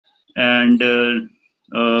And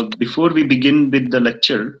before we begin with the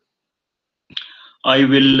lecture, I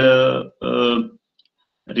will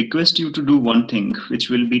request you to do one thing, which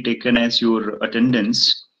will be taken as your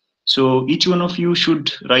attendance. So each one of you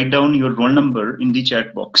should write down your roll number in the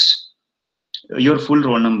chat box, your full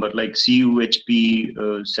roll number, like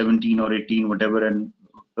CUHP 17 or 18, whatever, and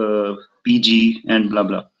PG and blah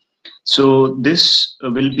blah. So this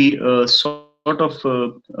will be a sort of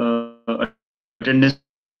attendance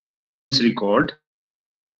record,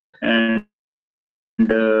 and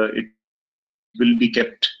it will be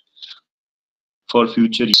kept for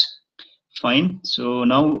future use. Fine. So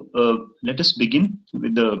now let us begin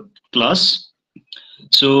with the class.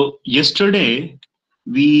 So yesterday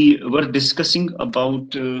we were discussing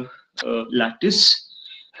about lattice,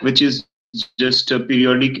 which is just a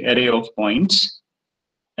periodic array of points,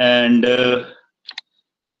 and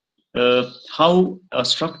how a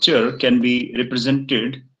structure can be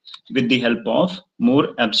represented with the help of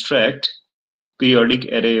more abstract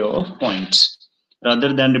periodic array of points.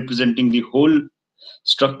 Rather than representing the whole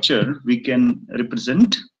structure, we can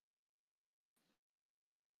represent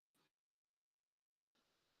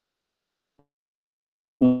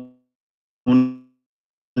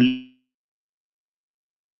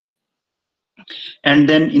and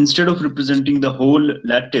then instead of representing the whole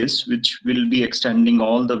lattice, which will be extending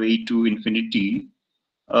all the way to infinity,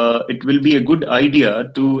 it will be a good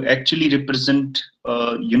idea to actually represent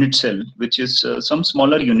a unit cell, which is some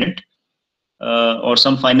smaller unit, or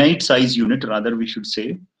some finite size unit, rather we should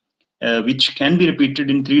say, which can be repeated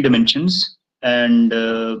in 3 dimensions and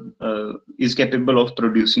is capable of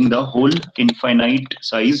producing the whole infinite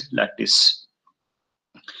size lattice.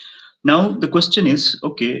 Now the question is,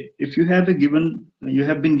 okay, if you have been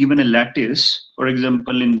given a lattice, for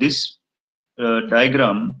example, in this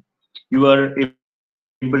diagram, you are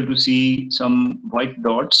able to see some white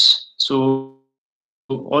dots. So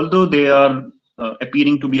although they are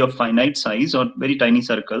appearing to be of finite size or very tiny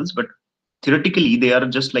circles, but theoretically they are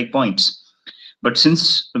just like points. But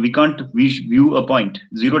since we can't view a point,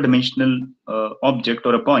 zero-dimensional object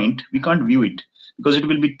or a point, we can't view it because it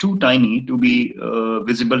will be too tiny to be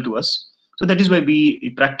visible to us. So that is why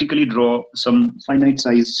we practically draw some finite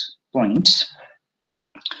size points.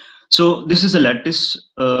 So this is a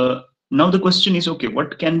lattice. Now the question is, okay,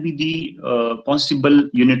 what can be the possible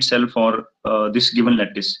unit cell for this given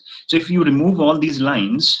lattice? So if you remove all these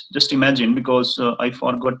lines, just imagine, because I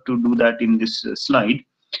forgot to do that in this slide.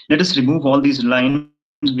 Let us remove all these lines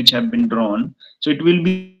which have been drawn. So it will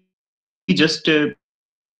be just a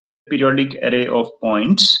periodic array of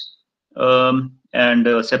points.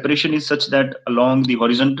 And separation is such that along the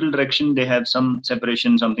horizontal direction, they have some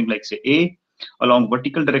separation, something like say A. Along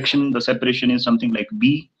vertical direction, the separation is something like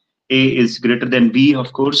B. A is greater than B,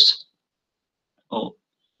 of course. Oh,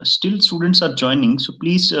 still students are joining. So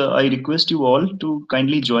please, I request you all to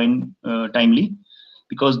kindly join timely,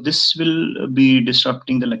 because this will be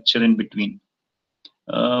disrupting the lecture in between.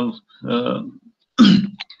 Uh, uh,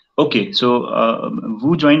 okay, so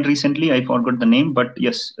who joined recently? I forgot the name, but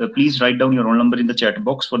yes, please write down your roll number in the chat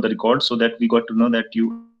box for the record, so that we got to know that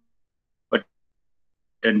you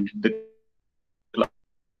attended the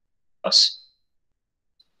class.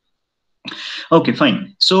 Okay,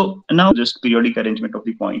 fine. So now just periodic arrangement of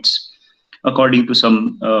the points according to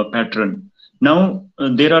some pattern. Now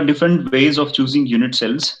there are different ways of choosing unit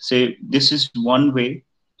cells. Say this is one way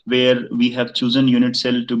where we have chosen unit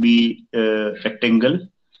cell to be rectangle,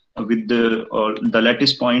 with the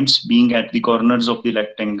lattice points being at the corners of the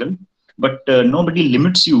rectangle. But nobody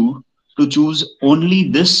limits you to choose only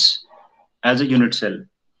this as a unit cell.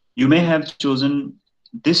 You may have chosen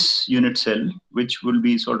this unit cell, which will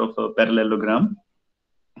be sort of a parallelogram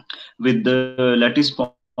with the lattice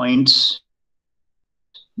points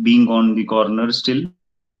being on the corner still.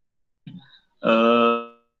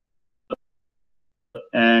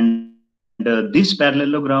 And this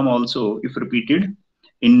parallelogram also, if repeated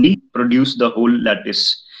indefinitely, produce the whole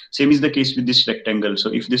lattice. Same is the case with this rectangle.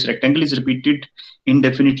 So if this rectangle is repeated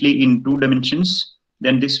indefinitely in 2 dimensions,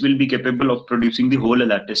 then this will be capable of producing the whole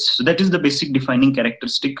lattice. So that is the basic defining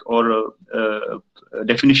characteristic or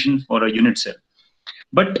definition for a unit cell.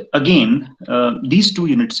 But again, these 2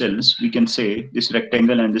 unit cells, we can say this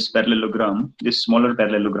rectangle and this parallelogram, this smaller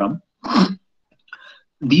parallelogram,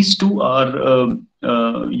 these two are,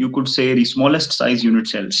 you could say, the smallest size unit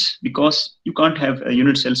cells, because you can't have a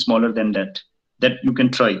unit cell smaller than that. That you can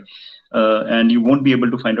try, and you won't be able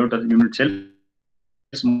to find out a unit cell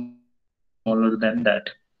smaller than that.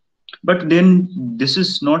 But then this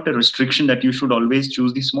is not a restriction that you should always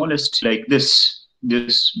choose the smallest, like this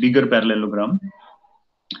bigger parallelogram.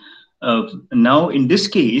 Now, in this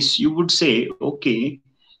case, you would say, okay,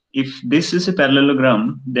 if this is a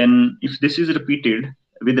parallelogram, then if this is repeated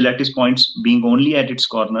with the lattice points being only at its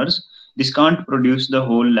corners, this can't produce the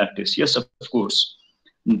whole lattice. Yes, of course.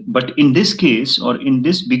 But in this case, or in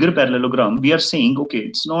this bigger parallelogram, we are saying, okay,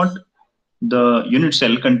 it's not the unit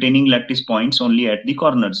cell containing lattice points only at the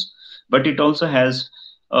corners, but it also has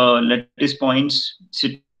lattice points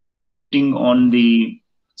sitting on the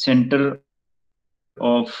center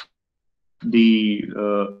of the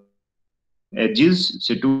edges,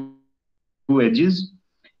 say two edges,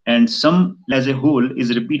 and some lattice as a whole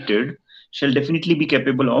is repeated shall definitely be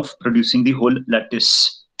capable of producing the whole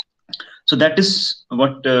lattice. So that is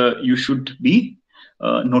what you should be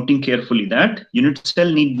noting carefully, that unit cell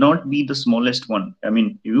need not be the smallest one. I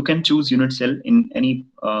mean, you can choose unit cell in any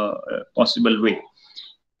possible way.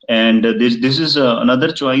 And this is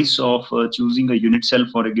another choice of choosing a unit cell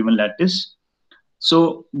for a given lattice.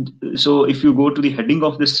 So if you go to the heading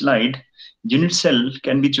of this slide, unit cell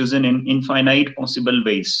can be chosen in infinite possible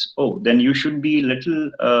ways. Oh, then you should be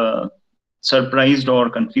little surprised or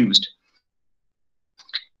confused.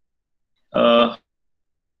 How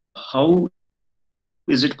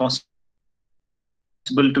is it possible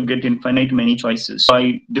to get infinite many choices?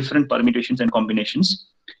 By different permutations and combinations.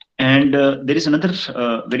 And there is another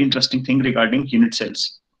very interesting thing regarding unit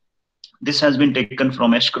cells. This has been taken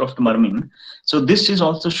from Ashcroft Mermin. So this is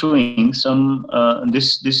also showing some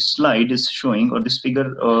this slide is showing, or this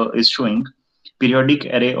figure is showing periodic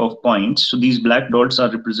array of points. So these black dots are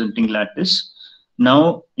representing lattice.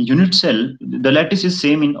 Now unit cell, the lattice is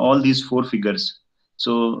same in all these four figures.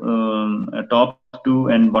 So top two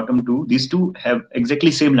and bottom two, these two have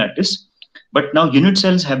exactly same lattice, but now unit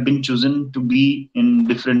cells have been chosen to be in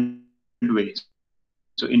different ways.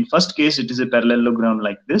 So in first case, it is a parallelogram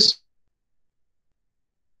like this.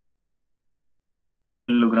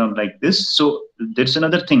 So there is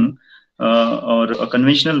another thing, or a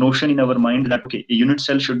conventional notion in our mind that, okay, a unit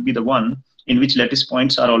cell should be the one in which lattice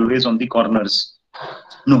points are always on the corners.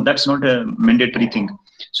 No, that's not a mandatory thing.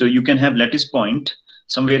 So you can have lattice point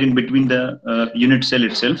somewhere in between the unit cell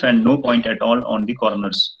itself and no point at all on the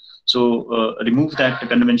corners. So remove that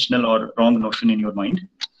conventional or wrong notion in your mind.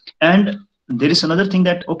 And there is another thing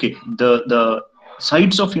that, okay, the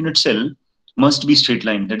sides of unit cell must be straight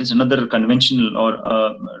line. That is another conventional, or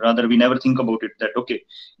rather we never think about it, that okay,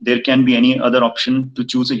 there can be any other option to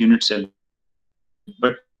choose a unit cell.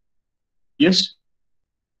 But yes,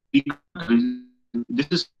 we can't. This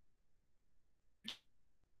is something that we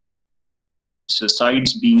can't resist. Its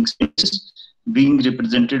sides being same lattice, being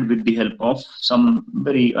represented with the help of some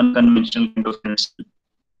very unconventional kind of unit cell.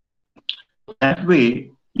 So that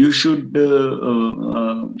way, you should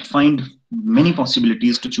find many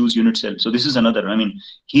possibilities to choose unit cell. So this is another. I mean,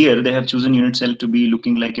 here they have chosen unit cell to be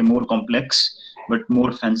looking like a more complex, but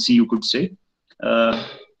more fancy, you could say.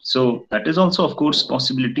 So that is also, of course,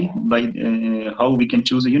 possibility by how we can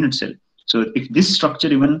choose a unit cell. So if this structure,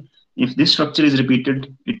 even if this structure is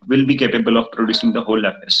repeated, it will be capable of producing the whole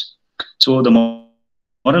lattice. So the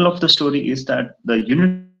moral of the story is that the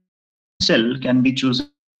unit cell can be chosen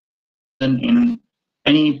in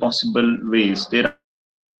any possible ways. There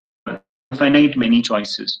are infinite many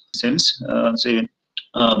choices. Say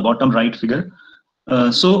bottom right figure.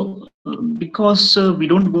 Because we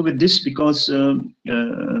don't go with this, because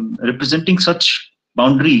representing such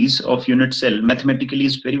boundaries of unit cell mathematically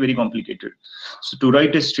is very, very complicated. So to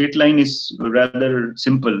write a straight line is rather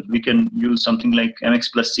simple. We can use something like mx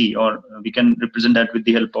plus c, or we can represent that with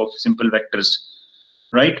the help of simple vectors,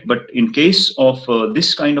 right? But in case of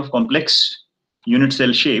this kind of complex unit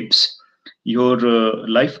cell shapes, your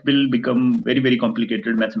life will become very, very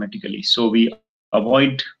complicated mathematically. So we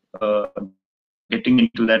avoid getting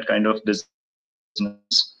into that kind of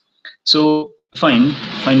business. So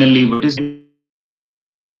finally, what is infinite many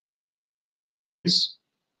choices?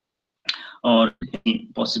 Or any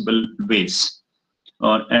possible ways,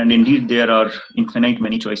 and indeed there are infinite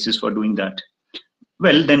many choices for doing that.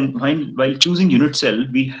 Well, then while choosing unit cell,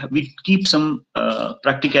 we keep some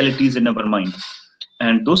practicalities in our mind,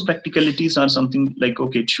 and those practicalities are something like,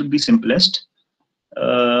 okay, it should be simplest,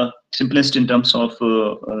 simplest in terms of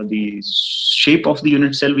the shape of the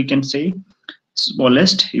unit cell, we can say,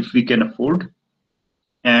 smallest if we can afford,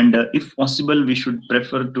 and if possible we should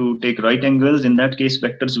prefer to take right angles. In that case,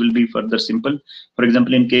 vectors will be further simple. For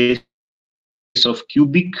example, in case of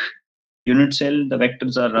cubic unit cell, the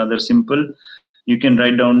vectors are rather simple. You can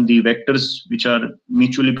write down the vectors which are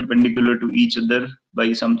mutually perpendicular to each other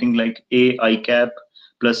by something like a I cap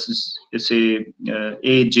plus, say,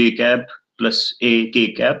 a j cap plus a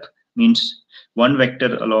k cap, means one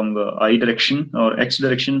vector along I direction or X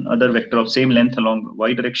direction, other vector of same length along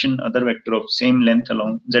Y direction, other vector of same length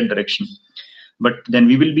along Z direction. But then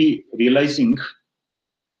we will be realizing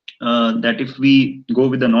that if we go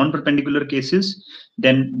with the non-perpendicular cases,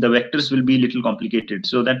 then the vectors will be a little complicated.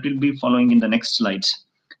 So that will be following in the next slides.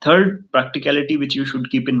 Third practicality which you should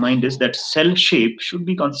keep in mind is that cell shape should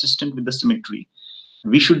be consistent with the symmetry.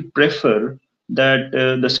 We should prefer that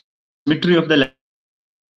the symmetry of the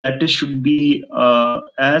lattice should be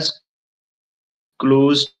as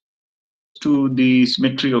close to the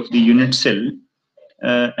symmetry of the unit cell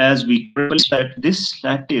as we can. Our principle is that this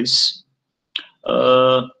lattice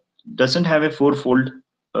doesn't have a four-fold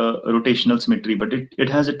rotational symmetry, but it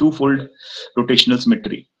has a two-fold rotational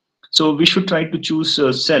symmetry. So we should try to choose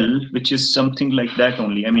a cell which is something like that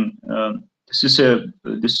only. I mean, this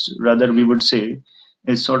rather we would say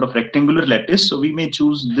is sort of rectangular lattice. So we may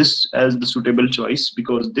choose this as the suitable choice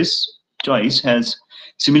because this choice has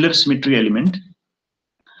similar symmetry element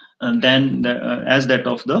as that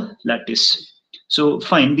of the lattice. So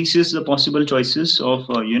fine, this is the possible choices of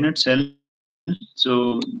unit cell.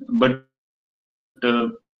 So, but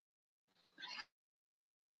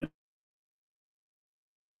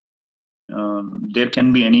there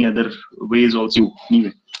can be any other ways also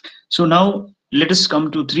anyway. So now let us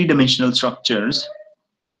come to three-dimensional structures.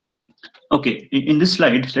 Okay, in this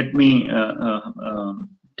slide, let me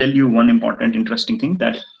tell you one important interesting thing,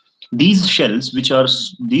 that these shells, which are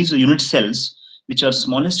these unit cells, which are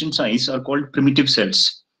smallest in size, are called primitive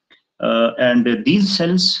cells. And these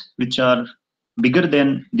cells, which are bigger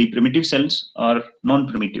than the primitive cells, are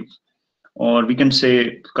non-primitive, or we can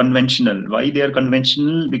say conventional. Why they are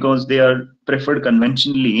conventional? Because they are preferred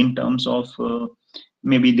conventionally in terms of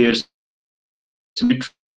maybe their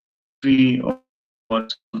symmetry or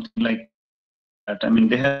something like that. I mean,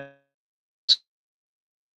 they have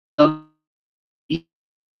some ease of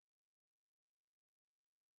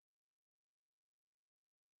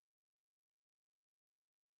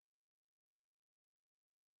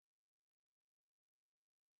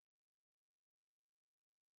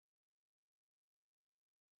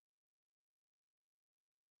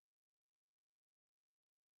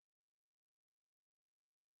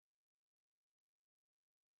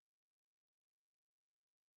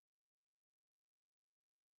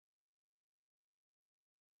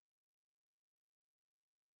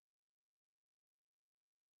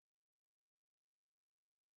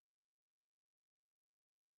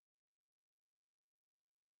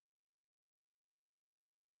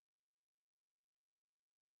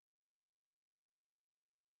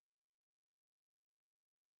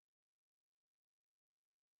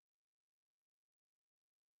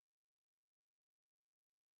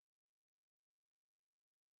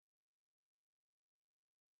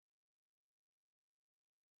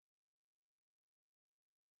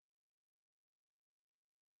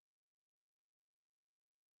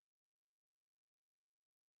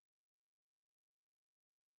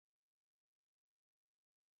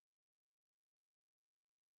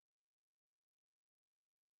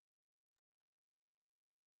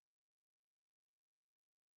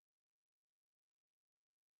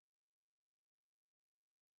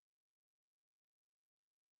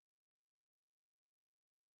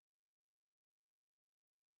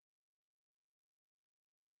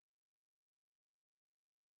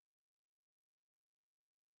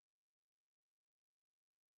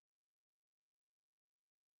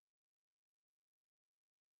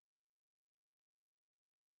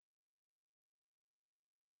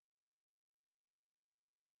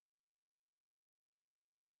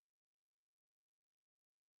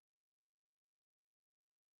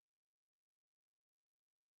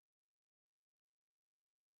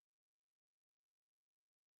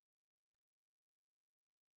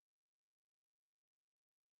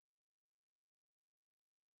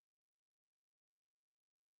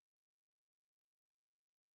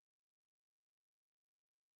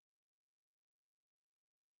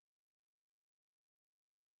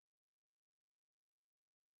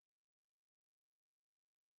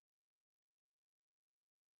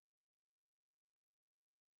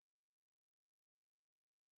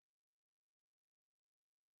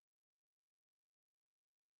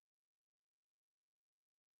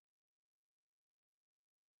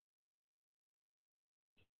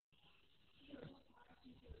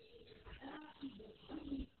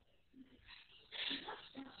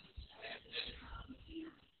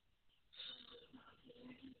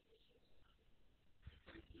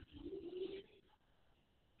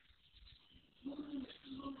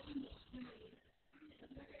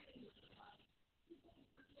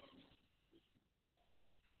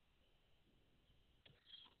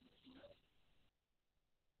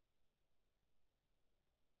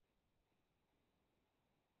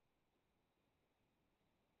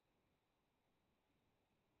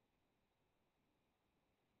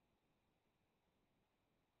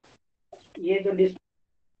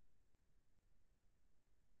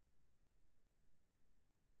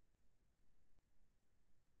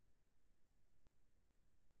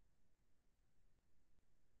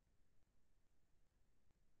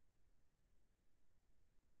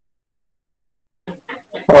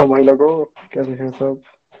हाँ भाई लगो, कैसे हैं सब?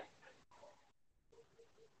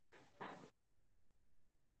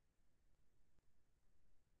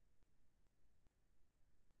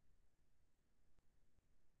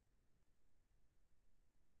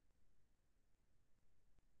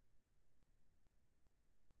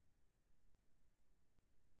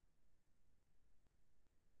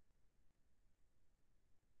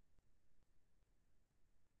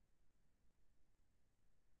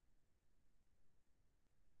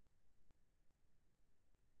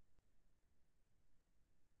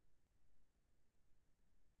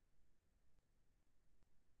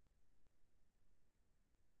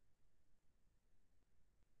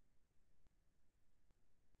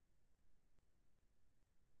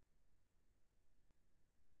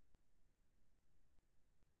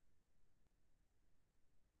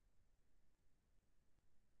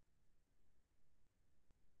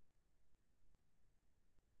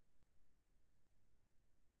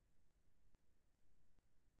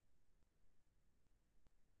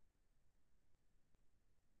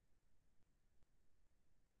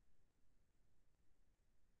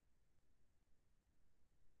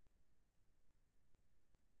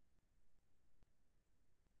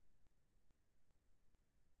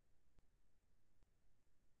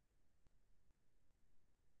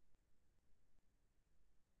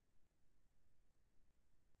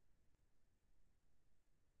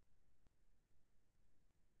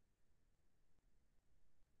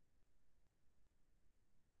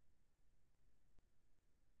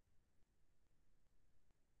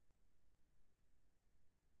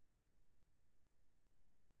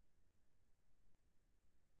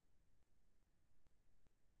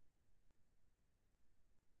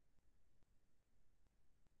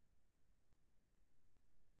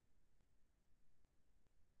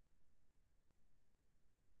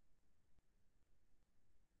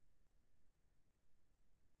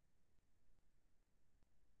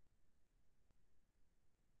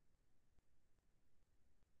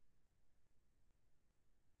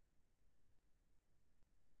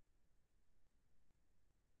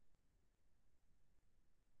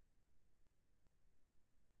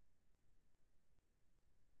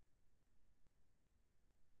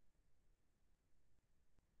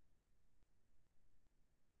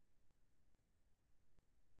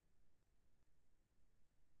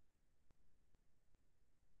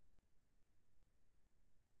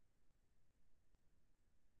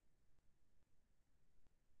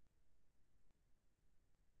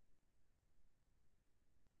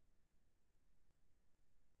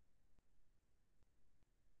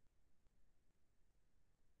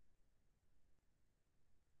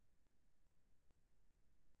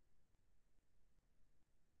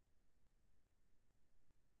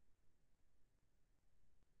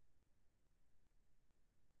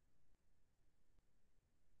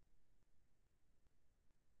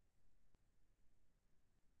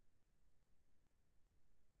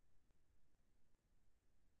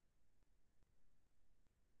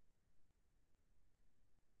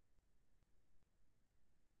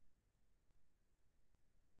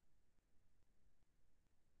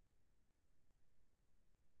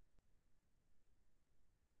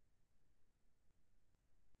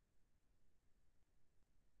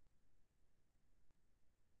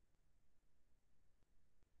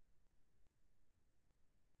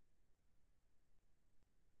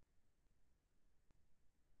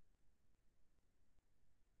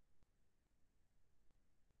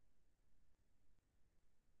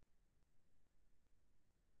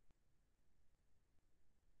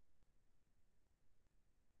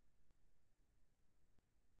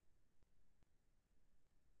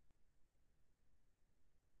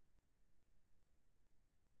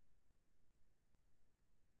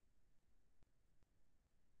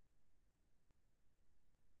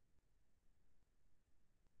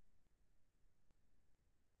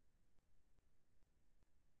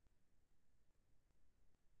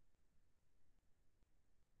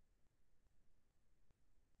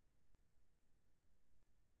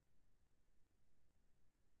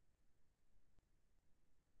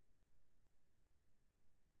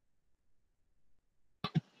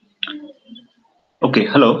 Okay,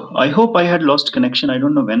 hello. I hope I had lost connection. I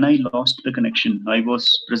don't know when I lost the connection. I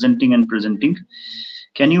was presenting and presenting.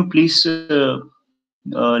 Can you please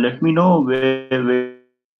let me know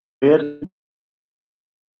where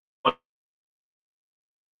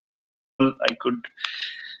all I could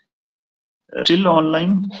Still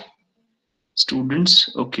online students,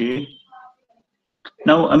 okay.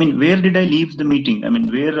 Now, I mean, where did I leave the meeting? I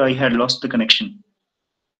mean, where I had lost the connection?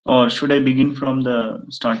 Or should I begin from the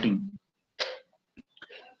starting?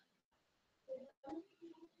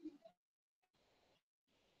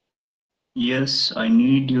 Yes, I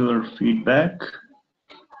need your feedback.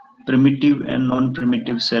 Primitive and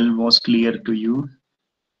non-primitive cell was clear to you.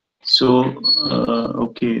 So,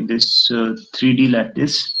 okay, this 3D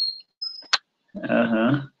lattice.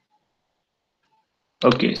 Uh-huh.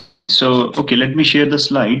 Okay, so, okay, let me share the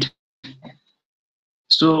slide.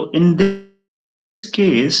 So in this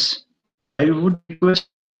case, I would request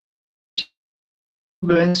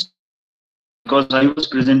because I was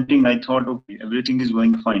presenting, I thought, okay, everything is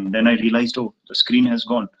going fine. Then I realized, oh, the screen has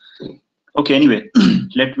gone. Okay, anyway,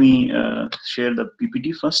 let me share the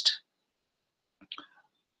PPT first.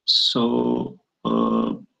 So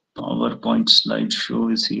PowerPoint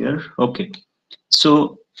slideshow is here. Okay,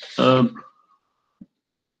 so had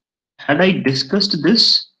I discussed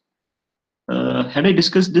this?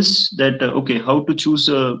 That okay, how to choose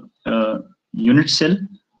a unit cell?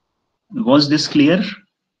 Was this clear?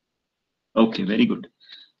 Okay, very good.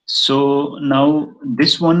 So now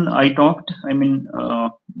this one I talked, I mean,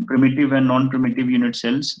 primitive and non-primitive unit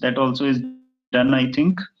cells, that also is done, I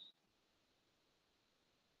think.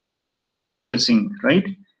 Right?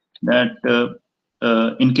 That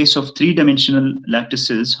in case of three-dimensional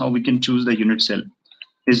lattices, how we can choose the unit cell.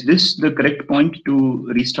 Is this the correct point to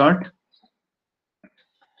restart?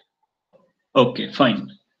 Okay,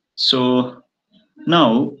 fine. So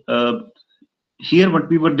now here what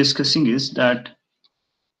we were discussing is that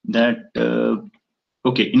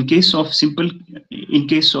okay, in case of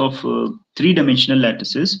three-dimensional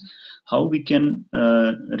lattices, how we can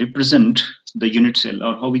represent the unit cell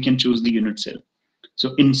or how we can choose the unit cell.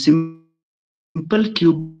 So in simple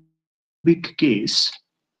cubic case,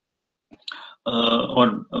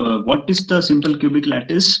 what is the simple cubic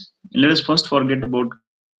lattice? Let us first forget about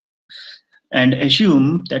and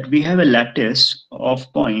assume that we have a lattice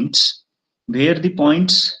of points where the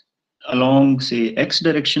points along say x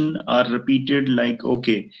direction are repeated like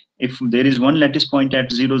okay, if there is one lattice point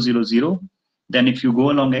at 0 0 0, then if you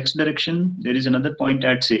go along x direction there is another point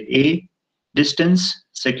at say a distance,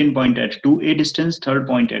 second point at 2a distance, third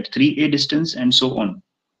point at 3a distance, and so on.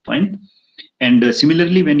 Fine. And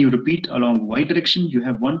similarly, when you repeat along y direction, you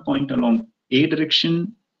have one point along a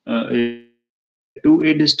direction,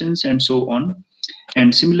 2a distance, and so on.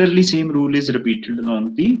 And similarly, same rule is repeated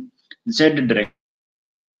along the z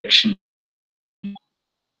direction.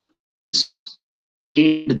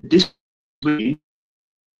 And this way,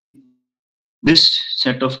 this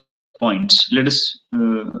set of points, let us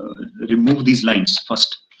remove these lines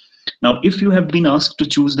first. Now, if you have been asked to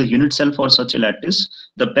choose the unit cell for such a lattice,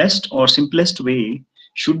 the best or simplest way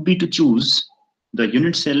should be to choose the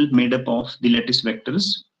unit cell made up of the lattice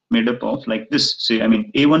vectors made up of like this. Say, I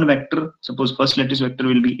mean, A1 vector, suppose first lattice vector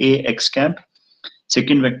will be A x cap,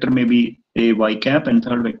 second vector may be A y cap, and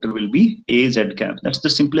third vector will be A z cap. That's the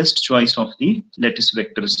simplest choice of the lattice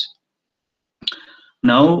vectors.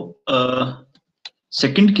 Now,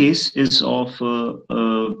 second case is of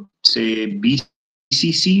say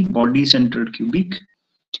BCC, body centered cubic.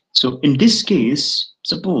 So in this case,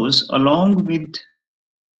 suppose along with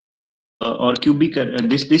or cubic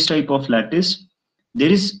this type of lattice, there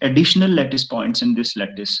is additional lattice points in this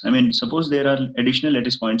lattice. I mean, suppose there are additional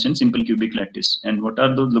lattice points in simple cubic lattice, and what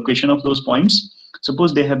are the location of those points?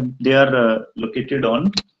 Suppose they are located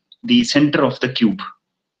on the center of the cube.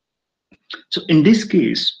 So in this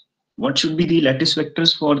case, what should be the lattice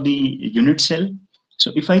vectors for the unit cell?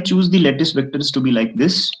 So if I choose the lattice vectors to be like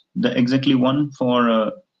this, the exactly one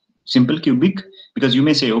for simple cubic, because you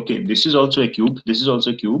may say, okay, this is also a cube, this is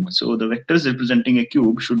also a cube, so the vectors representing a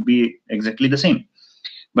cube should be exactly the same.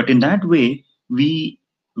 But in that way, we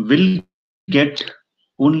will get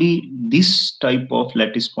only this type of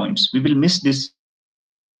lattice points. We will miss this.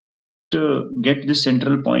 Get this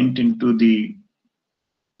central point into the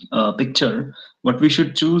picture, what we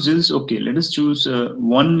should choose is, okay, let us choose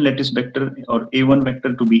one lattice vector or a1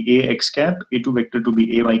 vector to be a x cap, a2 vector to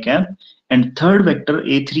be a y cap, and third vector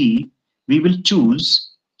a3 we will choose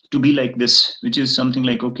to be like this, which is something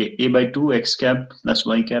like, okay, a by 2 x cap plus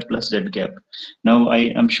y cap plus z cap. Now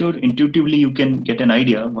I am sure intuitively you can get an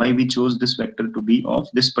idea why we chose this vector to be of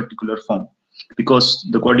this particular form, because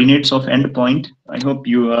the coordinates of endpoint, I hope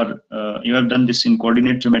you have done this in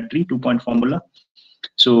coordinate geometry 2-point formula.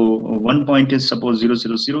 So one point is suppose 0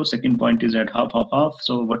 0 0, second point is at half half half.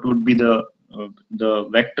 So what would be the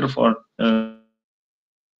vector for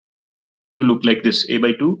look like this, a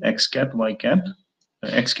by 2 x cap y cap.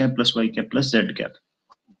 x cap plus y cap plus z cap.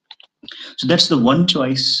 So that's the one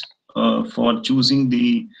choice for choosing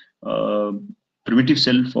the uh, primitive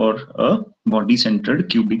cell for a body-centered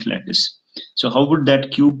cubic lattice. So how would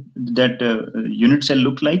that unit cell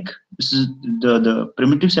look like? This is the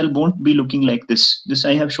primitive cell won't be looking like this. This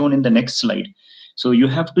I have shown in the next slide. So you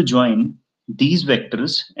have to join these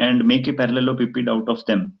vectors and make a parallelepiped out of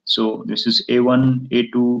them. So this is a1,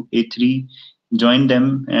 a2, a3. Join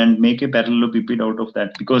them and make a parallelepiped out of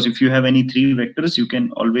that, because if you have any three vectors you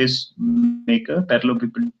can always make a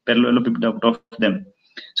parallelepiped out of them.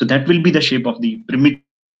 So that will be the shape of the primitive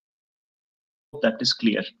cell. I hope that is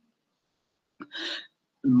clear.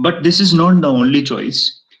 But this is not the only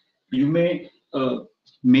choice. You may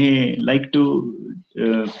like to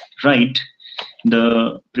write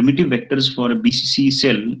the primitive vectors for a BCC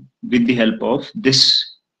cell with the help of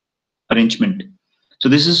this arrangement. So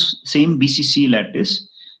this is same BCC lattice.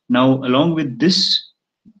 Now along with this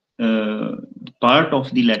uh, part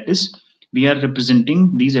of the lattice, we are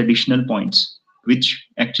representing these additional points which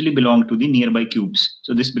actually belong to the nearby cubes.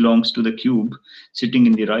 So this belongs to the cube sitting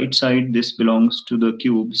in the right side, this belongs to the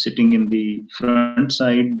cube sitting in the front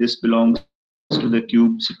side, this belongs to the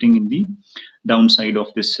cube sitting in the downside of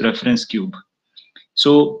this reference cube.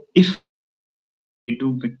 So if we have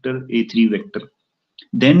a1 vector, a2 vector, a3 vector,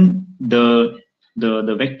 then the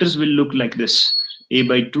vectors will look like this: a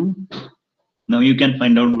by 2. Now you can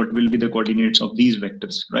find out what will be the coordinates of these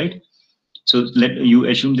vectors, right? So let you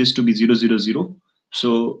assume this to be 0 0 0.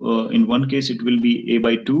 So in one case it will be a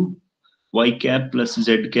by 2 y cap plus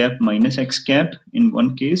z cap minus x cap in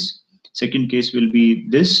one case. Second case will be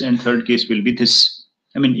this, and third case will be this.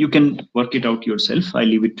 I mean, you can work it out yourself. I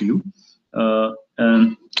leave it to you.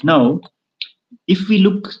 Now if we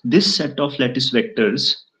look this set of lattice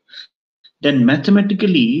vectors, then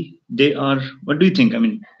mathematically they are, what do you think? I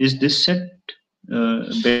mean, is this set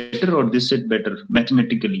better or this set better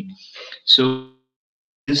mathematically? So if we join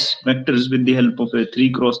these vectors with the help of a 3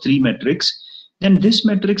 cross 3 matrix, then this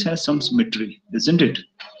matrix has some symmetry, isn't it?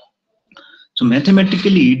 So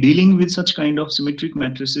mathematically, dealing with such kind of symmetric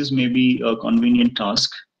matrices may be a convenient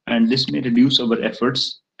task, and this may reduce our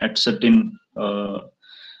efforts at certain uh,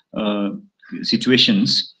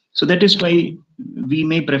 situations. So that is why we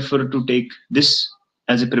may prefer to take this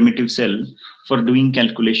as a primitive cell for doing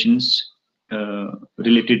calculations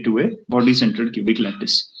related to a body-centered cubic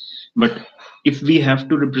lattice. But if we have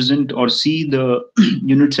to represent or see the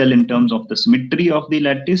unit cell in terms of the symmetry of the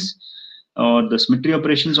lattice or the symmetry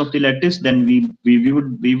operations of the lattice, then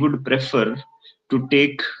we would prefer to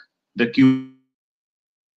take the cube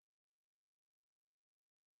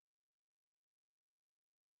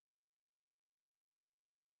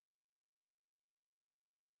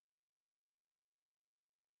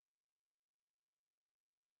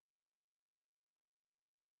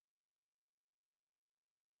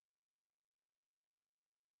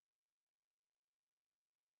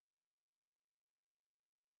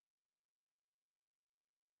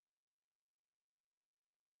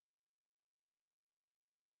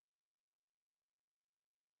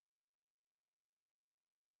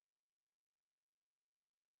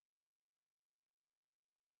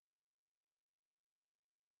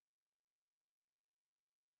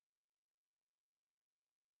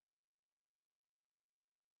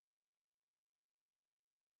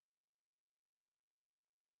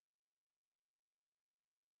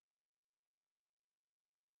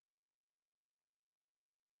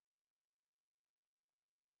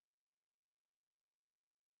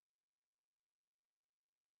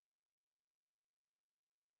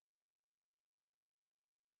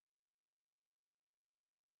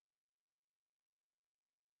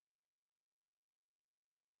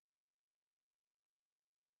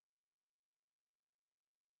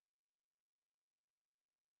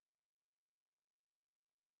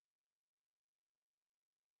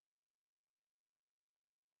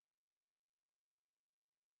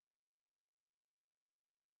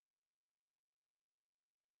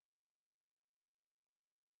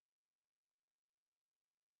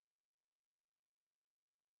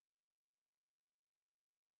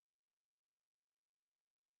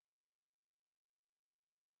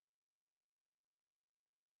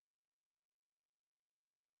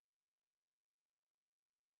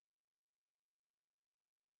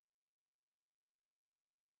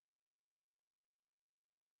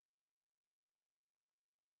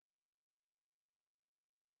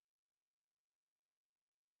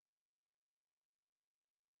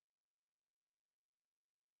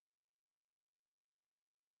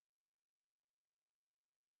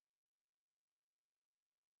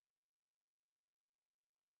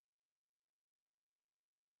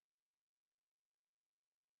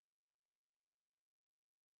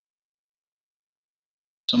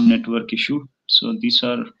some network issue. So these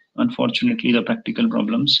are unfortunately the practical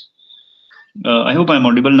problems. I hope I'm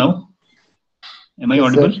audible now. Am I Yes,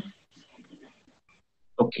 audible? sir.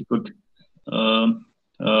 Okay, good.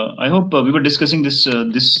 I hope we were discussing this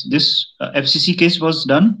FCC case was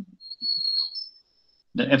done.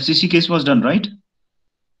 The FCC case was done, right?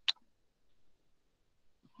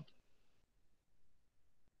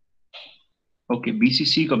 Okay,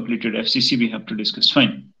 BCC completed. FCC we have to discuss.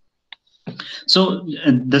 Fine. So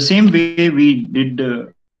the same way we did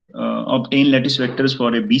obtain lattice vectors for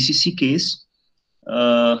a BCC case,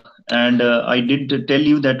 and I did tell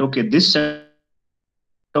you that okay, this set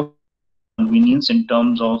of vectors will give you a lot of convenience in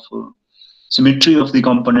terms of symmetry of the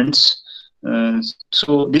components.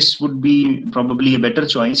 So this would be probably a better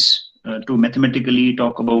choice to mathematically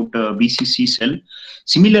talk about BCC cell.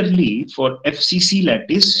 Similarly, for FCC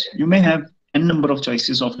lattice, you may have n number of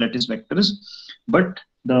choices of lattice vectors, but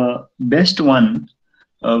the best one,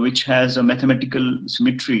 which has a mathematical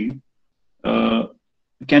symmetry, uh,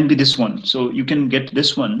 can be this one. So you can get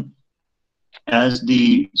this one as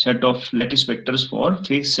the set of lattice vectors for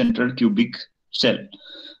face-centered cubic cell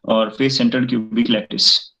or face-centered cubic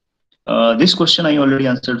lattice. This question I already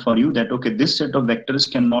answered for you that okay, this set of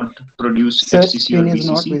vectors cannot produce Sir, FCC or screen is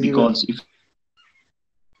not BCC visible. because if we do that,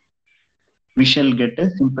 we shall get a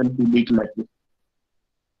simple cubic lattice.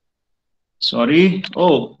 Sorry.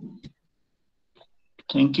 Oh,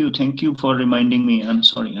 thank you for reminding me. I'm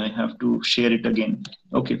sorry. I have to share it again.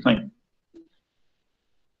 Okay, fine.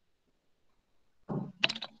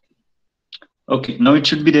 Okay, now it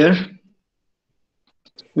should be there.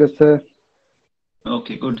 Yes, sir.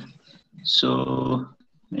 Okay, good. So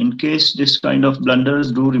in case this kind of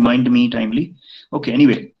blunders do remind me timely. Okay,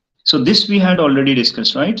 anyway. So this we had already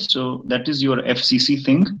discussed, right? So that is your FCC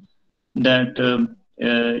thing that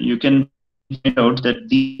you can find out that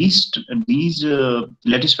these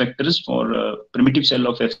lattice vectors for primitive cell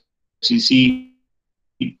of FCC,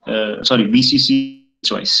 BCC cell is a better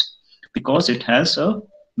choice because it has a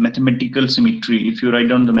mathematical symmetry. If you write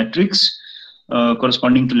down the matrix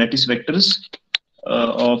corresponding to lattice vectors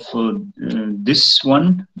of this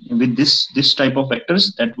one with this type of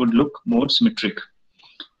vectors, that would look more symmetric.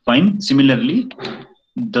 Fine. Similarly,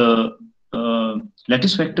 the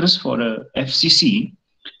lattice vectors for a FCC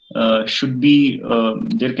should be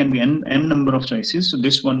there can be n number of choices. So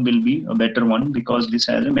this one will be a better one because this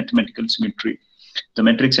has a mathematical symmetry. The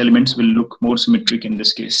matrix elements will look more symmetric in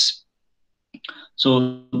this case.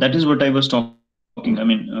 So that is what I was talking. I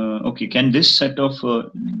mean, okay, can this set of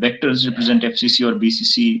vectors represent FCC or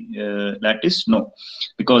BCC lattice? No,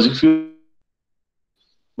 because if you write down the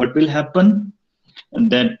matrix, what will happen?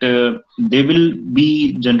 That they will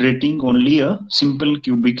be generating only a simple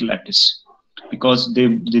cubic lattice because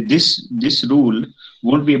this rule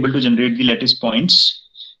won't be able to generate the lattice points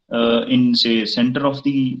in say center of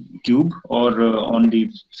the cube or on the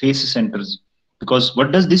face centers. Because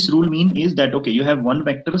what does this rule mean is that okay, you have one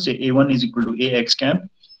vector, say a1 is equal to ax cap,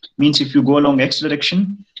 means if you go along x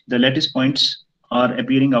direction, the lattice points are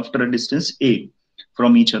appearing after a distance a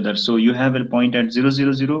from each other. So you have a point at 0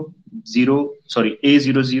 0 0 0, sorry,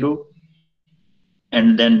 a00,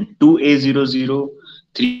 and then 2a00,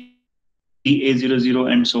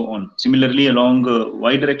 3a00, and so on. Similarly, along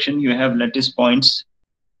y direction, you have lattice points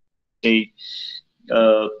say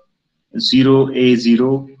uh,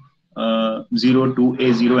 0a0,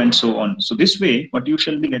 02a0, and so on. So this way, what you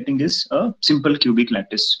shall be getting is a simple cubic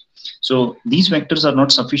lattice. So these vectors are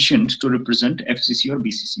not sufficient to represent FCC or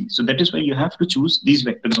BCC. So that is why you have to choose these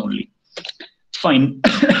vectors only. Fine.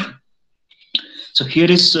 So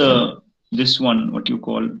here is this one, what you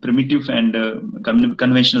call primitive and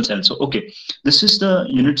conventional cell. So okay, this is the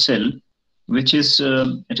unit cell which is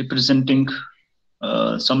representing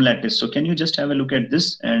some lattice. So can you just have a look at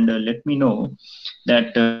this and let me know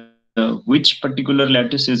that which particular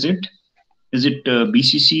lattice is it? Is it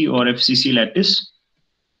BCC or FCC lattice?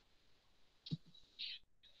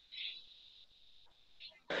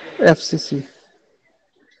 FCC.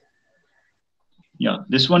 Yeah,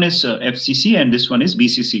 this one is FCC and this one is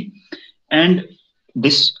BCC. And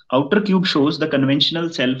this outer cube shows the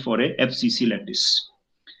conventional cell for a FCC lattice.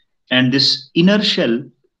 And this inner cell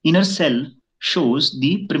shows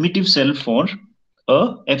the primitive cell for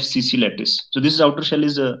a FCC lattice. So this is outer cell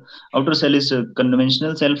is a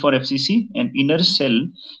conventional cell for FCC, and inner cell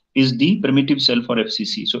is the primitive cell for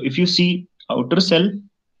FCC. So if you see outer cell,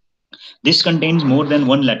 this contains more than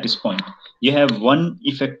one lattice point. You have one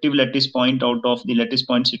effective lattice point out of the lattice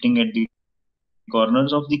point sitting at the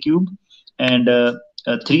corners of the cube, and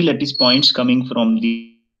three lattice points coming from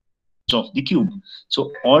the edges of the cube.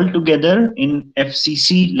 So altogether in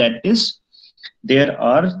FCC lattice, there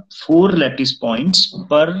are 4 lattice points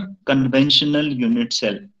per conventional unit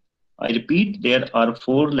cell. I repeat, there are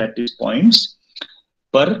 4 lattice points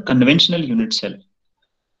per conventional unit cell.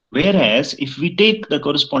 Whereas if we take the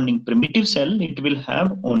corresponding primitive cell, it will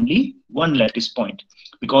have only one lattice point,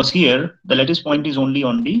 because here the lattice point is only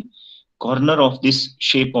on the corner of this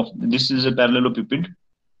shape of this is a parallelepiped.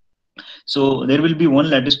 So there will be one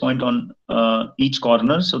lattice point on each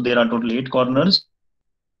corner. So there are total 8 corners.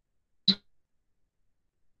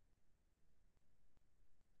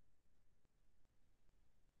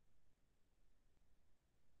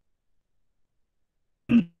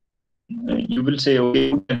 You will say,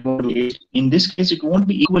 okay, in this case, it won't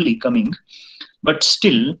be equally coming, but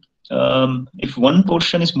still, if one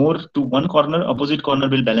portion is more to one corner, opposite corner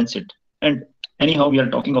will balance it. And anyhow, we are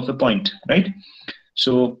talking of a point, right?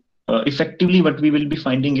 So effectively, what we will be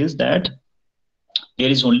finding is that there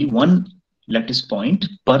is only one lattice point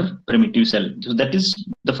per primitive cell. So that is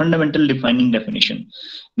the fundamental defining definition.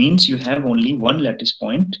 Means you have only one lattice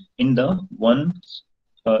point in the one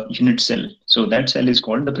unit cell. So that cell is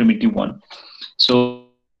called the primitive one. So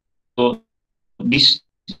this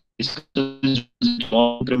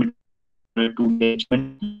all primitive to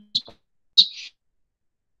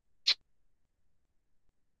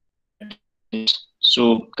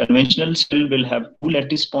so conventional cell will have 2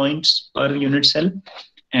 lattice points per unit cell,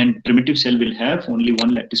 and primitive cell will have only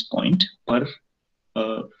one lattice point per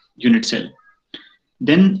unit cell.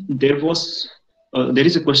 Then there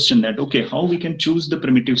is a question that, okay, how we can choose the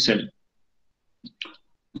primitive cell?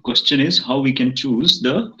 The question is how we can choose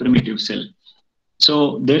the primitive cell.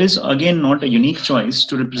 So there is again not a unique choice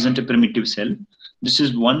to represent a primitive cell. This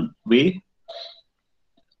is one way.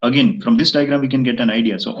 Again, from this diagram we can get an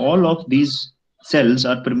idea. So all of these cells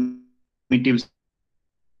are primitive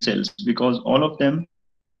cells because all of them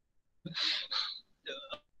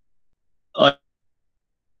are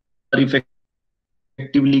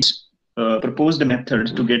effectively proposed a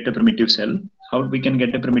method to get a primitive cell. How we can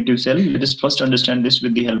get a primitive cell? Let us first understand this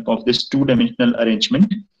with the help of this two-dimensional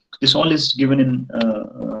arrangement. This all is given in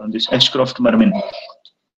this Ashcroft-Mermin.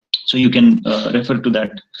 So you can refer to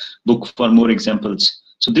that book for more examples.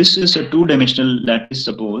 So this is a two-dimensional lattice,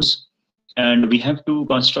 suppose, and we have to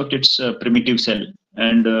construct its primitive cell,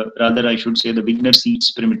 and rather I should say the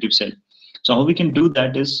Wigner-Seitz primitive cell. So how we can do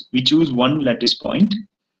that is we choose one lattice point,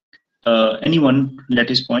 any one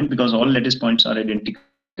lattice point, because all lattice points are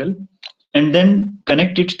identical, and then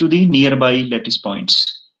connect it to the nearby lattice points.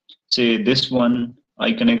 Say this one,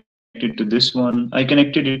 I connected to this one, I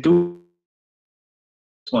connected it to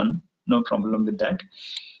this one, no problem with that.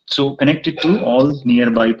 So connect it to all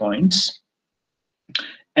nearby points,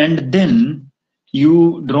 and then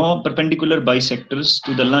you draw perpendicular bisectors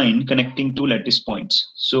to the line connecting two lattice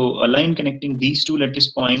points. So a line connecting these two lattice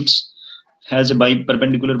points has a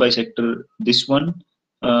perpendicular bisector, this one,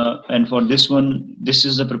 and for this one, this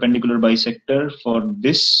is the perpendicular bisector. For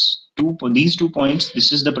these 2 points,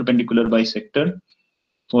 this is the perpendicular bisector.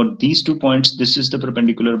 For these 2 points, this is the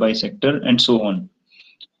perpendicular bisector, and so on.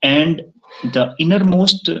 And the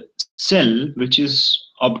innermost cell which is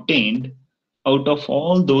obtained out of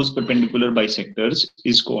all those perpendicular bisectors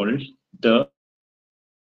is called the,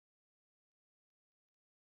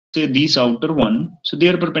 say, these outer one. So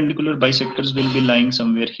their perpendicular bisectors will be lying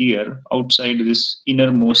somewhere here outside this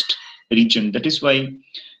innermost region. That is why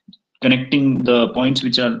connecting the points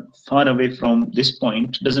which are far away from this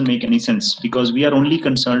point doesn't make any sense, because we are only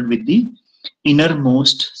concerned with the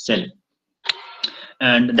innermost cell.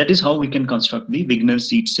 And that is how we can construct the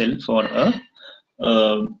Wigner-Seitz cell for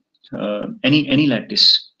any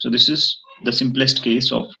lattice. So this is the simplest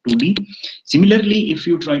case of 2D. Similarly, if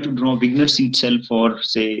you try to draw Wigner-Seitz cell for,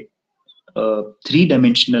 say, a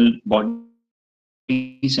 3-dimensional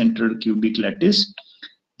body-centered cubic lattice,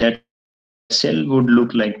 that cell would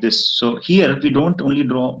look like this. So here we don't only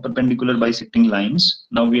draw perpendicular bisecting lines.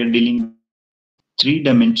 Now we are dealing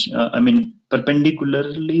 3-dimension,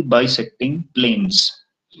 perpendicularly bisecting planes.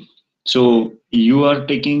 So you are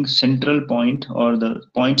taking central point, or the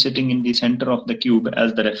point sitting in the center of the cube,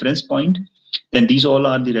 as the reference point. Then these all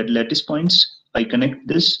are the red lattice points. I connect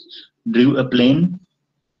this, drew a plane.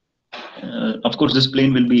 Of course, this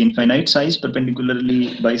plane will be infinite size,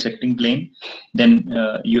 perpendicularly bisecting plane. Then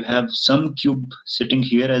you have some cube sitting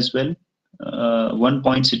here as well. One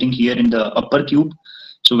point sitting here in the upper cube.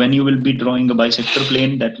 So when you will be drawing a bisector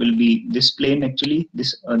plane, that will be this plane actually,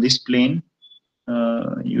 this plane.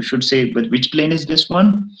 You should say, but which plane is this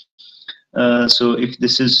one? So if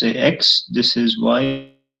this is say X, this is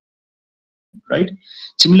Y, right?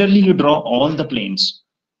 Similarly, you draw all the planes,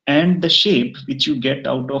 and the shape which you get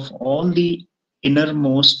out of all the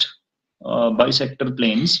innermost bisector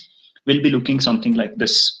planes will be looking something like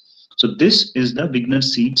this. So this is the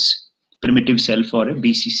Wigner-Seeds primitive cell for a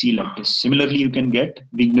BCC lattice. Similarly, you can get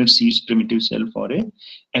Wigner-Seeds primitive cell for a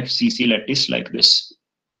FCC lattice like this.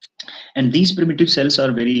 And these primitive cells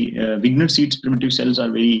are very, Wigner-Seeds primitive cells are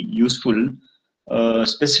very useful,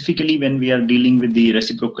 specifically when we are dealing with the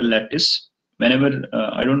reciprocal lattice. Whenever,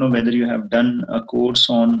 I don't know whether you have done a course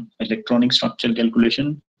on electronic structure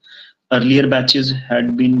calculation. Earlier batches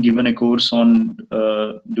had been given a course on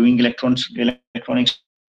doing electronic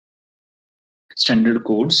standard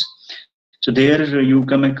codes. So there you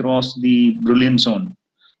come across the Boolean zone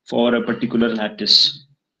for a particular lattice.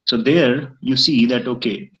 So there you see that,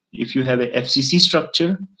 okay, if you have a FCC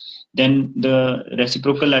structure, then the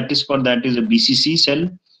reciprocal lattice for that is a BCC cell,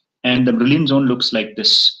 and the Boolean zone looks like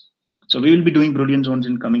this. So we will be doing Boolean zones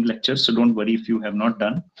in coming lectures, so don't worry if you have not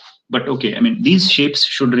done. But okay, I mean, these shapes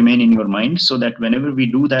should remain in your mind so that whenever we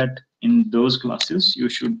do that in those classes, you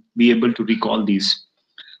should be able to recall these.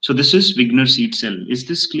 So this is Wigner seed cell. Is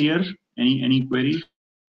this clear? Any query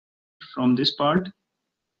from this part?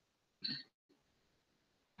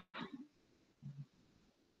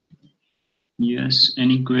 Yes,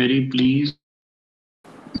 any query, please?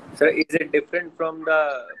 So is it different from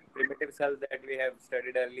the primitive cell that we have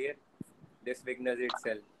studied earlier? This Wigner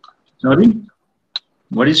cell. Sorry,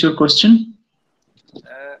 what is your question?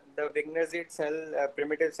 The Wigner cell,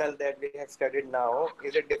 primitive cell that we have studied now,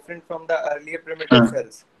 is it different from the earlier primitive Uh,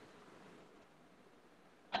 cells?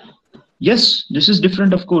 yes, this is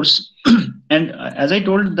different, of course. And as I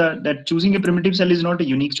told, that choosing a primitive cell is not a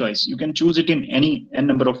unique choice. You can choose it in any n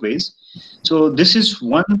number of ways. So this is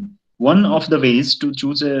one of the ways to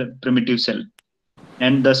choose a primitive cell.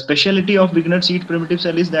 And the speciality of Wigner seed primitive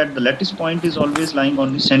cell is that the lattice point is always lying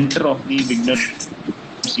on the center of the Wigner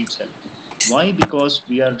seed cell. Why? Because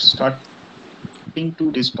we are starting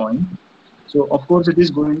to this point. So of course it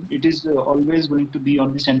is always going to be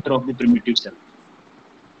on the center of the primitive cell.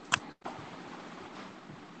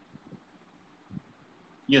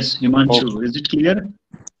 Yes, Okay. Himanshu, is it clear?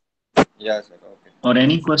 Yeah, sir. Okay. Or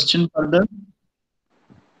any question further?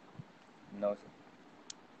 No, sir.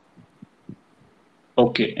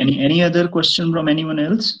 Okay. Any other question from anyone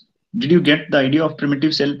else? Did you get the idea of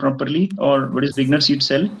primitive cell properly, or what is Wigner seed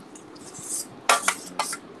cell?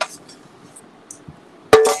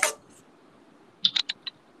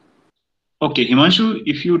 Okay, Himanshu,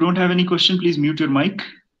 if you don't have any question, please mute your mic.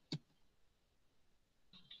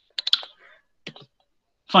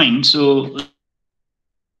 Fine. So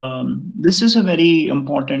this is a very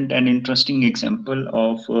important and interesting example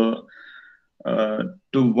of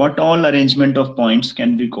to what all arrangement of points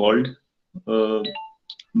can be called uh,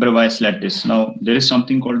 Bravais lattice. Now there is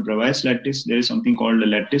something called Bravais lattice. There is something called a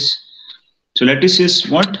lattice. So lattice is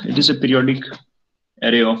what? It is a periodic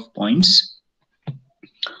array of points.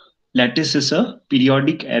 Lattice is a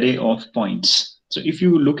periodic array of points. So if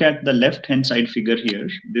you look at the left hand side figure here,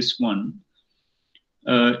 this one,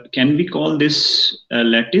 can we call this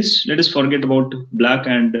lattice? Let us forget about black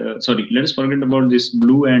and sorry, let us forget about this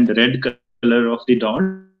blue and red color of the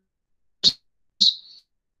dots.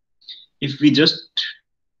 If we just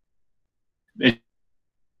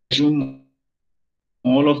assume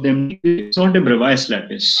all of them to be green, this is not a Bravais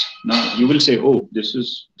lattice. Now you will say, oh, this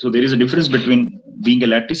is so there is a difference between being a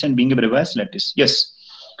lattice and being a Bravais lattice. Yes.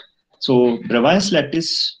 So Bravais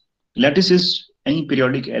lattice is any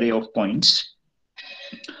periodic array of points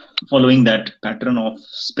following that pattern of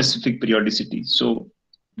specific periodicity. So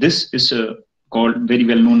this is a called very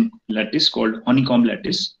well known lattice called honeycomb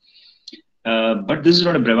lattice. But this is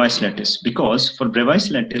not a Bravais lattice because for Bravais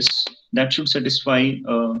lattice that should satisfy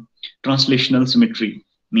translational symmetry.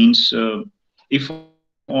 Means if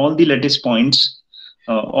all the lattice points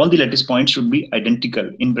should be identical.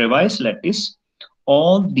 In Bravais lattice,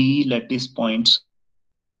 all the lattice points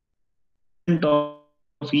are identical. Content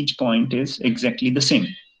of each point is exactly the same.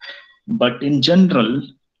 But in general,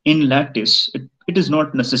 in lattice, it is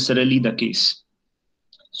not necessarily the case.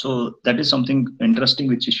 So that is something interesting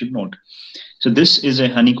which you should note. So this is a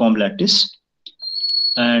honeycomb lattice,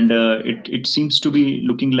 and it seems to be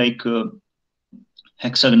looking like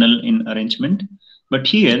hexagonal in arrangement. But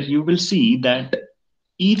here you will see that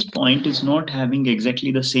each point is not having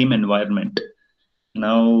exactly the same environment.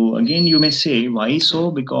 Now, again, you may say, why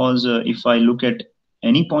so? Because if I look at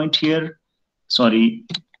any point here, sorry,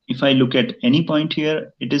 if I look at any point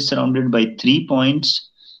here, it is surrounded by 3 points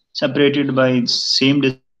separated by same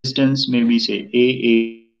distance, maybe say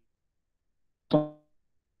A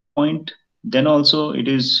point. Then also it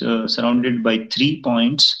is surrounded by 3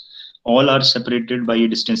 points. All are separated by a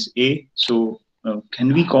distance A. So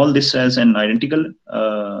can we call this as an identical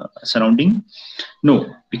surrounding?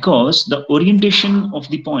 No, because the orientation of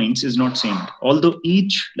the points is not same. Although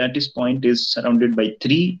each lattice point is surrounded by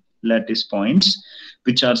 3 lattice points,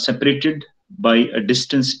 which are separated by a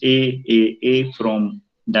distance a from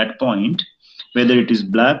that point, whether it is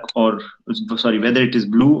black or whether it is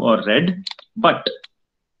blue or red, but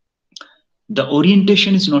the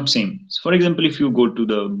orientation is not same. So for example, if you go to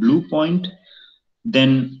the blue point,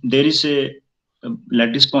 then there is a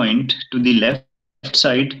lattice point to the left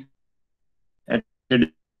side at a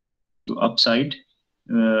distance to upside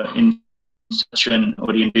in such an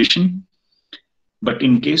orientation. But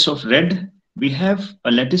in case of red, we have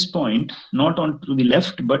a lattice point not onto the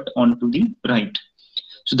left but onto the right.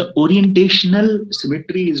 So the orientational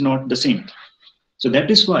symmetry is not the same. So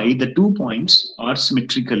that is why the 2 points are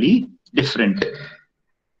symmetrically different.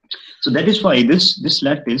 So that is why this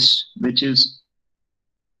lattice, which is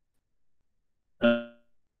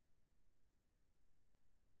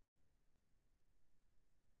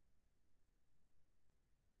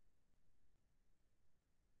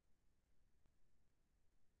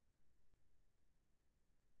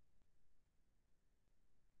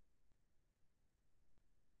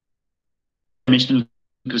dimensional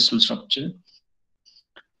crystal structure,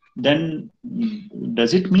 then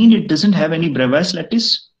does it mean it doesn't have any Bravais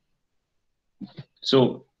lattice?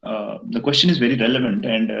 So the question is very relevant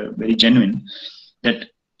and very genuine. That,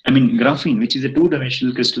 I mean, graphene, which is a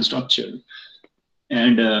 2-dimensional crystal structure,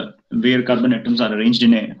 and where carbon atoms are arranged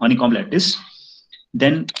in a honeycomb lattice,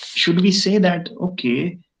 then should we say that,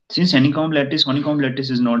 okay, since honeycomb lattice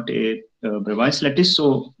is not a Bravais lattice,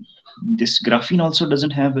 so this graphene also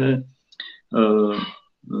doesn't have a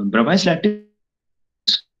Bravais lattice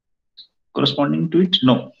corresponding to it?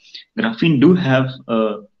 No, graphene do have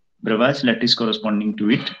a Bravais lattice corresponding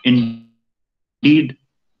to it. Indeed,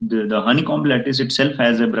 the honeycomb lattice itself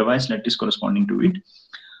has a Bravais lattice corresponding to it.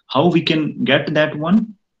 How we can get that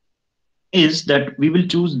one is that we will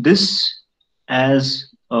choose this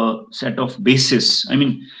as a set of bases. I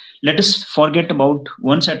mean, let us forget about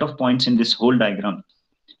one set of points in this whole diagram,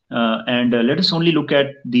 and let us only look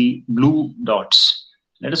at the blue dots.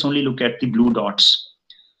 Let us only look at the blue dots.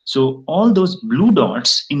 So all those blue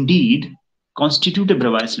dots indeed constitute a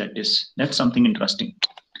Bravais lattice. That's something interesting.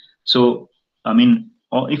 So, I mean,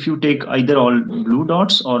 if you take either all blue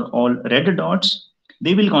dots or all red dots,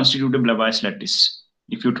 they will constitute a Bravais lattice.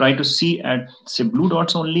 If you try to see at, say, blue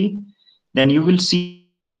dots only, then you will see,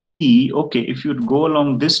 okay, if you go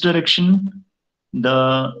along this direction,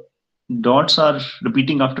 the dots are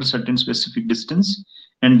repeating after certain specific distance,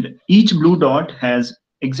 and each blue dot has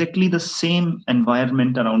exactly the same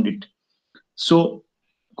environment around it. So,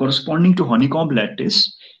 corresponding to honeycomb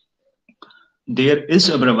lattice, there is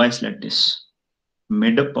a Bravais lattice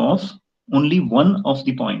made up of only one of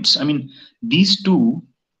the points. I mean, these two.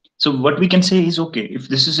 So what we can say is, okay, if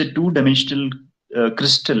this is a 2-dimensional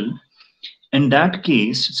crystal, in that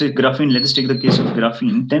case, say graphene, let us take the case of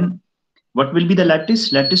graphene, then what will be the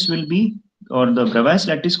lattice? Lattice will be, or the Bravais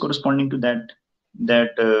lattice corresponding to that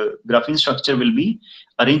graphene structure will be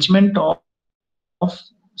arrangement of,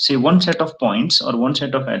 say, one set of points or one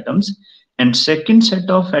set of atoms, and second set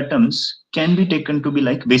of atoms can be taken to be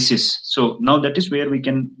like bases. So now that is where we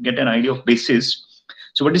can get an idea of basis.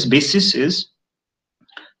 So what is basis is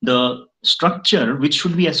the structure which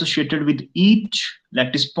should be associated with each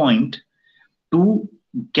lattice point to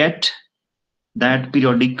get that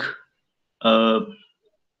periodic uh,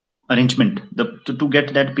 arrangement, to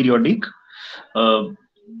get that periodic uh,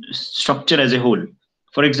 structure as a whole.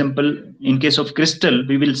 For example, in case of crystal,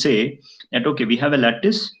 we will say that, okay, we have a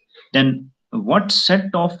lattice, then what set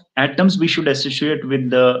of atoms we should associate with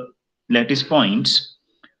the lattice points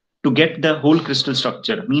to get the whole crystal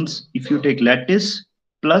structure. Means if you take lattice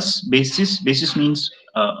plus basis means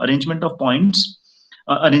arrangement of points,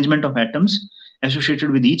 arrangement of atoms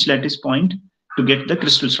associated with each lattice point to get the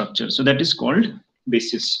crystal structure. So that is called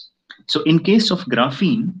basis. So in case of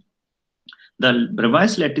graphene, the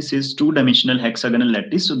Bravais lattice is 2-dimensional hexagonal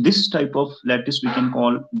lattice. So this type of lattice we can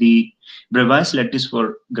call the Bravais lattice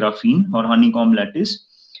for graphene or honeycomb lattice,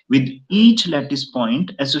 with each lattice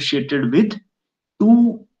point associated with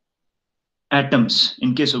 2 atoms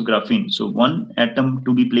in case of graphene. So one atom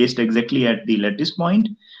to be placed exactly at the lattice point,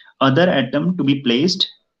 other atom to be placed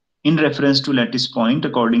in reference to lattice point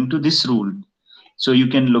according to this rule. So you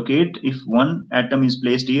can locate, if one atom is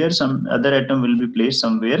placed here, some other atom will be placed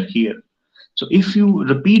somewhere here. So if you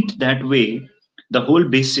repeat that way, the whole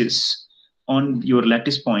basis on your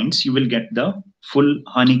lattice points, you will get the full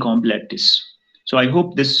honeycomb lattice. So I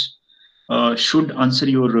hope this should answer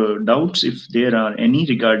your doubts if there are any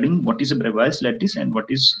regarding what is a Bravais lattice and what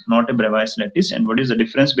is not a Bravais lattice, and what is the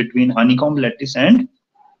difference between honeycomb lattice and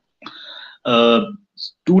uh,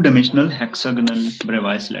 two-dimensional hexagonal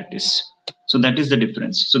Bravais lattice. So that is the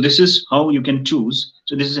difference. So this is how you can choose.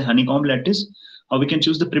 So this is a honeycomb lattice. How we can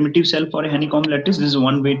choose the primitive cell for a honeycomb lattice? This is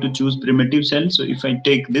one way to choose primitive cell. So if I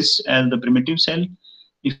take this as the primitive cell,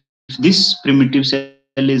 if this primitive cell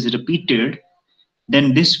is repeated,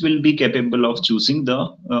 then this will be capable of choosing the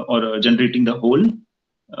or generating the whole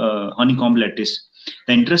honeycomb lattice.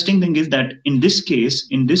 The interesting thing is that in this case,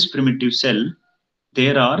 in this primitive cell,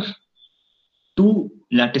 there are two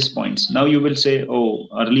lattice points. Now you will say, oh,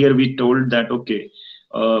 earlier we told that, okay,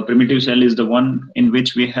 primitive cell is the one in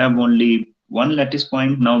which we have only one lattice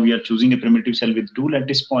point. Now we are choosing a primitive cell with two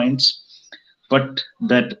lattice points. But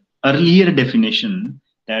that earlier definition,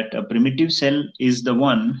 that a primitive cell is the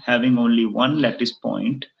one having only one lattice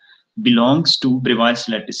point, belongs to Bravais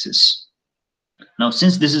lattices. Now,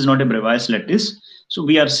 since this is not a Bravais lattice, so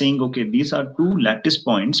we are saying, okay, these are two lattice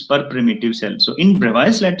points per primitive cell. So in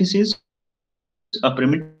Bravais lattices, a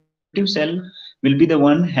primitive cell will be the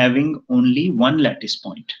one having only one lattice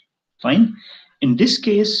point. Fine. In this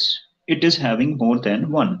case, it is having more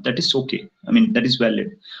than one. That is okay. I mean, that is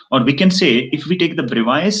valid. Or we can say, if we take the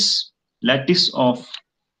Bravais lattice of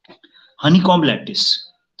honeycomb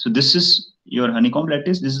lattice. So this is your honeycomb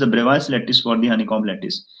lattice. This is the Bravais lattice for the honeycomb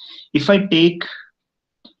lattice. If I take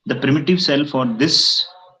the primitive cell for this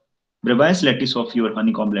Bravais lattice of your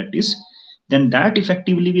honeycomb lattice, then that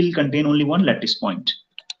effectively will contain only one lattice point.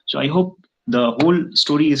 So I hope the whole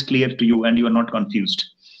story is clear to you and you are not confused.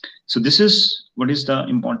 So this is what is the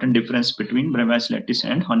important difference between Bravais lattice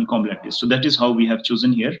and honeycomb lattice. So that is how we have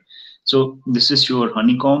chosen here. So this is your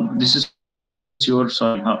honeycomb. This is your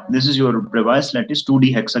this is your Bravais lattice,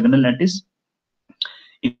 2D hexagonal lattice.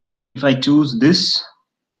 If I choose this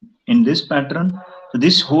in this pattern, so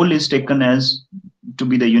this hole is taken as to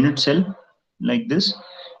be the unit cell like this,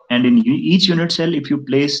 and in each unit cell, if you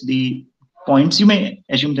place the points, you may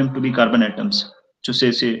assume them to be carbon atoms. So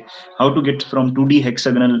say how to get from 2D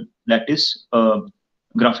hexagonal lattice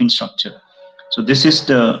graphene structure. So this is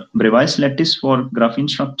the Bravais lattice for graphene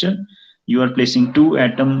structure. You are placing two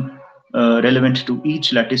atom relevant to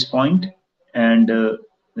each lattice point, and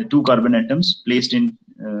the two carbon atoms placed in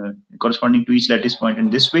corresponding to each lattice point in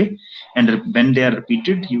this way, and when they are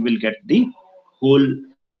repeated, you will get the whole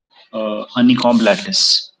honeycomb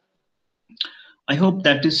lattice. I hope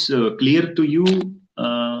that is clear to you,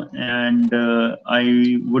 and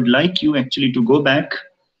I would like you actually to go back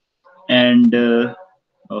and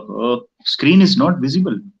screen is not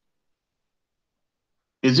visible.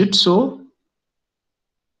 Is it so?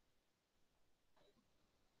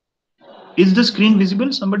 Is the screen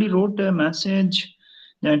visible? Somebody wrote a message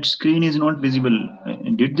that screen is not visible.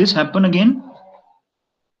 Did this happen again?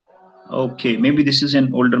 Okay, maybe this is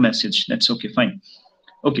an older message. That's okay, fine.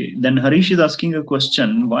 Okay, then Harish is asking a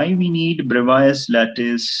question. Why we need Bravais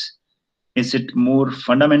lattice? Is it more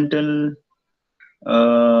fundamental?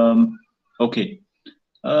 Okay.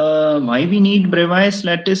 Why we need Bravais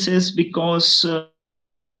lattice is because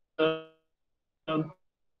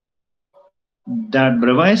that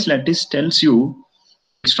Bravais lattice tells you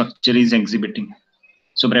structure is exhibiting.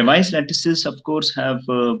 So Bravais lattices, of course, have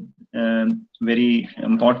a very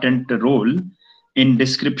important role in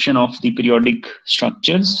description of the periodic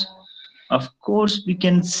structures. Of course, we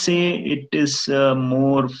can say it is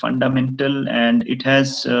more fundamental and it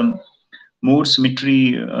has more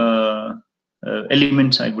symmetry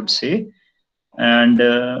elements, I would say. And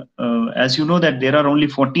as you know that there are only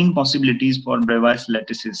 14 possibilities for Bravais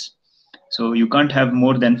lattices. So you can't have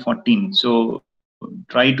more than 14. So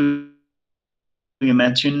try to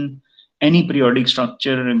imagine any periodic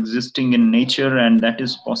structure existing in nature, and that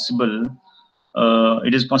is possible.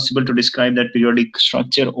 It is possible to describe that periodic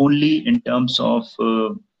structure only in terms of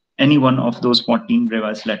any one of those 14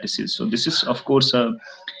 Bravais lattices. So this is, of course, a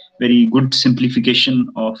very good simplification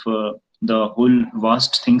of the whole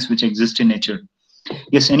vast things which exist in nature.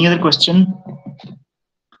 Yes, any other question?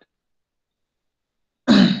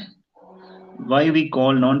 Why we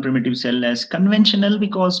call non-primitive cell as conventional?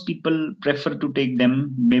 Because people prefer to take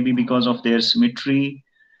them, maybe because of their symmetry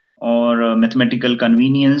or mathematical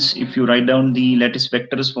convenience. If you write down the lattice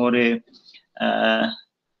vectors for a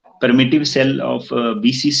primitive cell of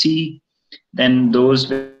BCC, then those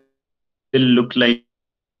will look like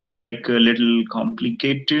a little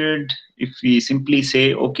complicated. If we simply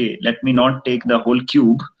say, okay, let me not take the whole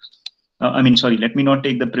cube, let me not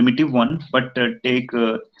take the primitive one, but take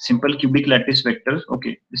simple cubic lattice vector.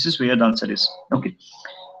 Okay, this is where the answer is. Okay,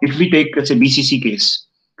 if we take, say, BCC case,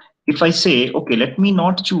 if I say, okay, let me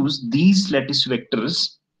not choose these lattice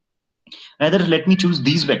vectors, rather let me choose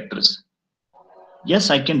these vectors. Yes,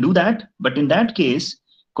 I can do that, but in that case,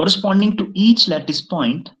 corresponding to each lattice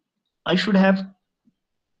point, I should have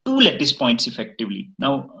two lattice points effectively.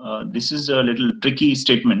 Now, this is a little tricky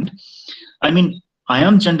statement. I mean, I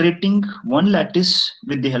am generating one lattice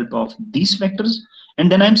with the help of these vectors,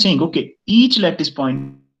 and then I'm saying, okay, each lattice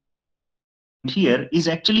point here is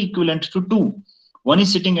actually equivalent to 2. One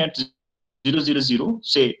is sitting at 0, 0, 0,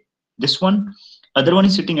 say this one, other one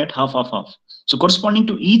is sitting at half, half, half. So corresponding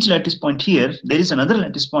to each lattice point here, there is another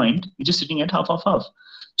lattice point which is sitting at half, half, half.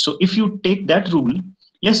 So if you take that rule,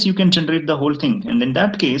 yes, you can generate the whole thing. And in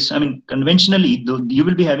that case, I mean, conventionally, you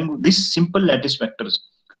will be having this simple lattice vectors.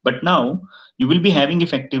 But now you will be having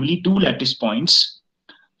effectively two lattice points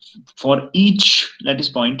for each lattice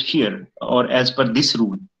point here, or as per this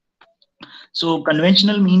rule. So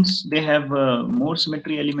conventional means they have more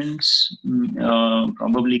symmetry elements,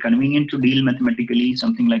 probably convenient to deal mathematically,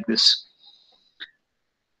 something like this.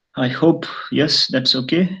 I hope, yes, that's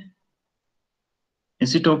okay.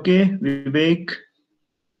 Is it okay, Vivek?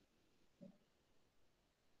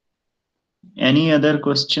 Any other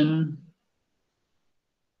question?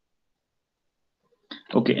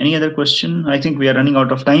 Okay, any other question? I think we are running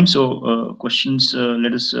out of time. So questions,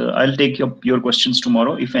 let us, I'll take up your questions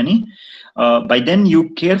tomorrow, if any. By then, you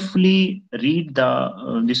carefully read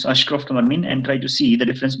this Ashcroft Mermin and try to see the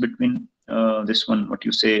difference between this one, what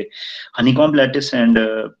you say, honeycomb lattice and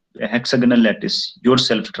hexagonal lattice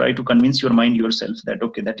yourself. Try to convince your mind yourself that,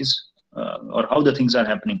 okay, that is, or how the things are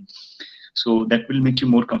happening. So that will make you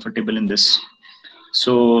more comfortable in this.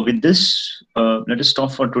 So with this, let us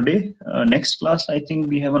stop for today. Next class, I think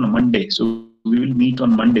we have on a Monday. So we will meet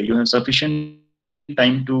on Monday. You have sufficient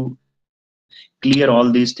time to clear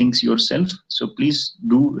all these things yourself. So please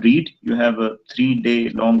do read. You have a 3-day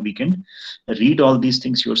long weekend. Read all these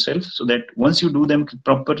things yourself so that once you do them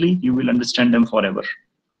properly, you will understand them forever.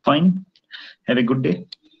 Fine. Have a good day.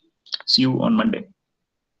 See you on Monday.